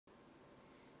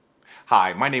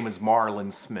Hi, my name is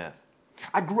Marlon Smith.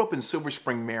 I grew up in Silver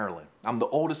Spring, Maryland. I'm the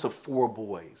oldest of four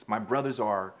boys. My brothers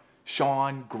are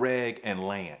Sean, Greg, and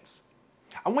Lance.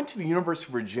 I went to the University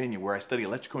of Virginia where I studied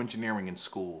electrical engineering in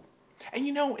school. And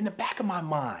you know, in the back of my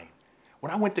mind,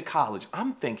 when I went to college,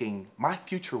 I'm thinking my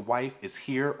future wife is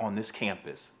here on this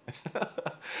campus.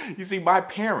 You see, my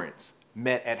parents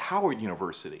met at Howard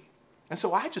University. And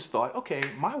so I just thought, okay,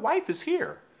 my wife is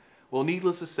here. Well,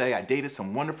 needless to say, I dated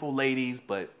some wonderful ladies,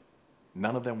 but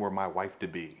none of them were my wife to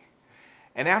be.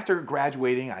 And after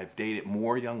graduating, I've dated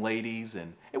more young ladies,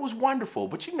 and it was wonderful,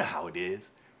 but you know how it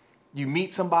is. You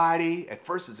meet somebody, at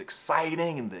first it's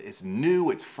exciting, and it's new,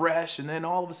 it's fresh, and then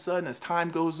all of a sudden, as time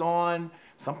goes on,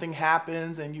 something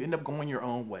happens, and you end up going your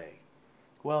own way.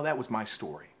 Well, that was my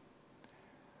story.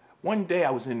 One day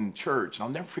I was in church, and I'll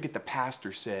never forget the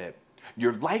pastor said,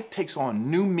 "Your life takes on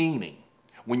new meaning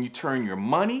when you turn your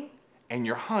money and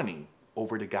your honey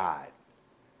over to God."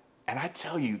 And I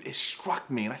tell you, it struck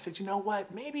me. And I said, you know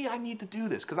what? Maybe I need to do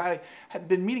this because I had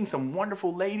been meeting some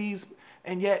wonderful ladies.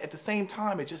 And yet at the same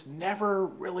time, it just never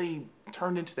really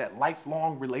turned into that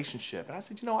lifelong relationship. And I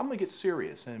said, you know, I'm going to get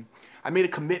serious. And I made a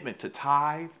commitment to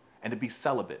tithe and to be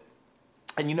celibate.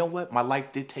 And you know what? My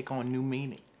life did take on new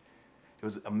meaning. It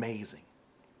was amazing.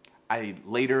 I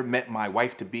later met my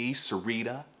wife-to-be,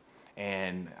 Sarita,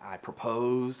 and I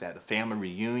proposed at a family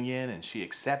reunion, and she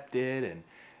accepted, and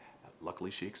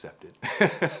luckily she accepted.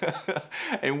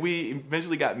 And we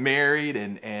eventually got married,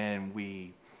 and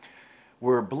we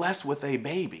were blessed with a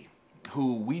baby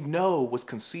who we know was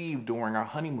conceived during our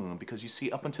honeymoon because you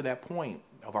see, up until that point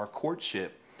of our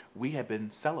courtship, we had been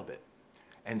celibate.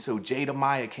 And so Jada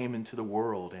Maya came into the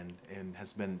world and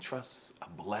has been, trust, a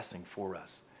blessing for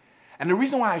us. And the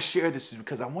reason why I share this is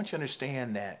because I want you to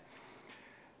understand that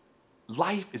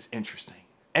life is interesting.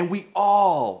 And we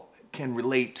all can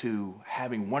relate to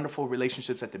having wonderful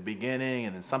relationships at the beginning,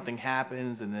 and then something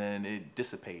happens and then it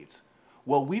dissipates.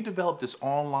 Well, we developed this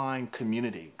online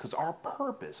community because our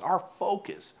purpose, our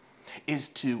focus is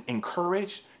to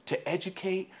encourage, to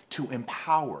educate, to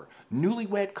empower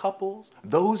newlywed couples,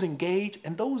 those engaged,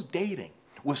 and those dating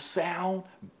with sound,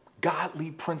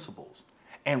 godly principles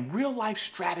and real life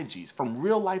strategies from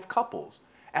real life couples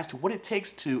as to what it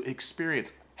takes to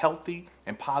experience healthy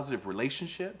and positive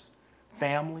relationships,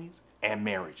 families, and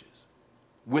marriages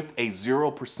with a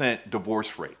 0%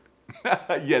 divorce rate.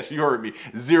 Yes, you heard me,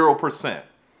 0%.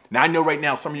 Now I know right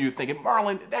now some of you are thinking,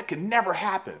 Marlon, that could never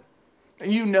happen.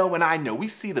 And you know, and I know, we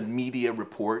see the media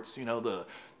reports, you know, the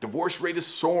divorce rate is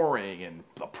soaring and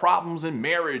the problems in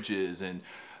marriages and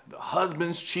the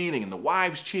husbands cheating and the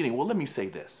wives cheating. Well, let me say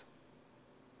this.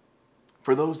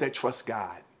 For those that trust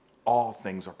God, all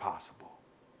things are possible.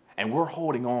 And we're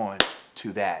holding on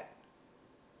to that.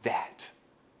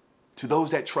 To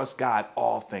those that trust God,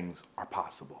 all things are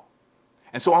possible.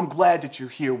 And so I'm glad that you're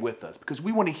here with us because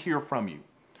we want to hear from you.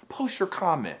 Post your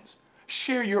comments,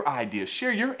 share your ideas,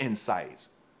 share your insights,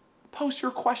 post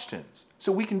your questions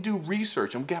so we can do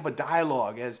research and we can have a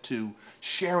dialogue as to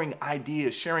sharing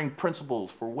ideas, sharing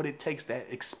principles for what it takes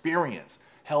to experience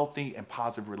healthy and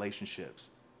positive relationships.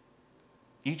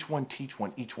 Each one teach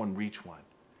one, each one reach one.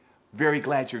 Very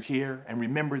glad you're here. And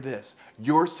remember this,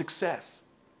 your success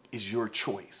is your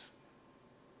choice.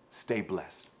 Stay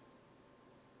blessed.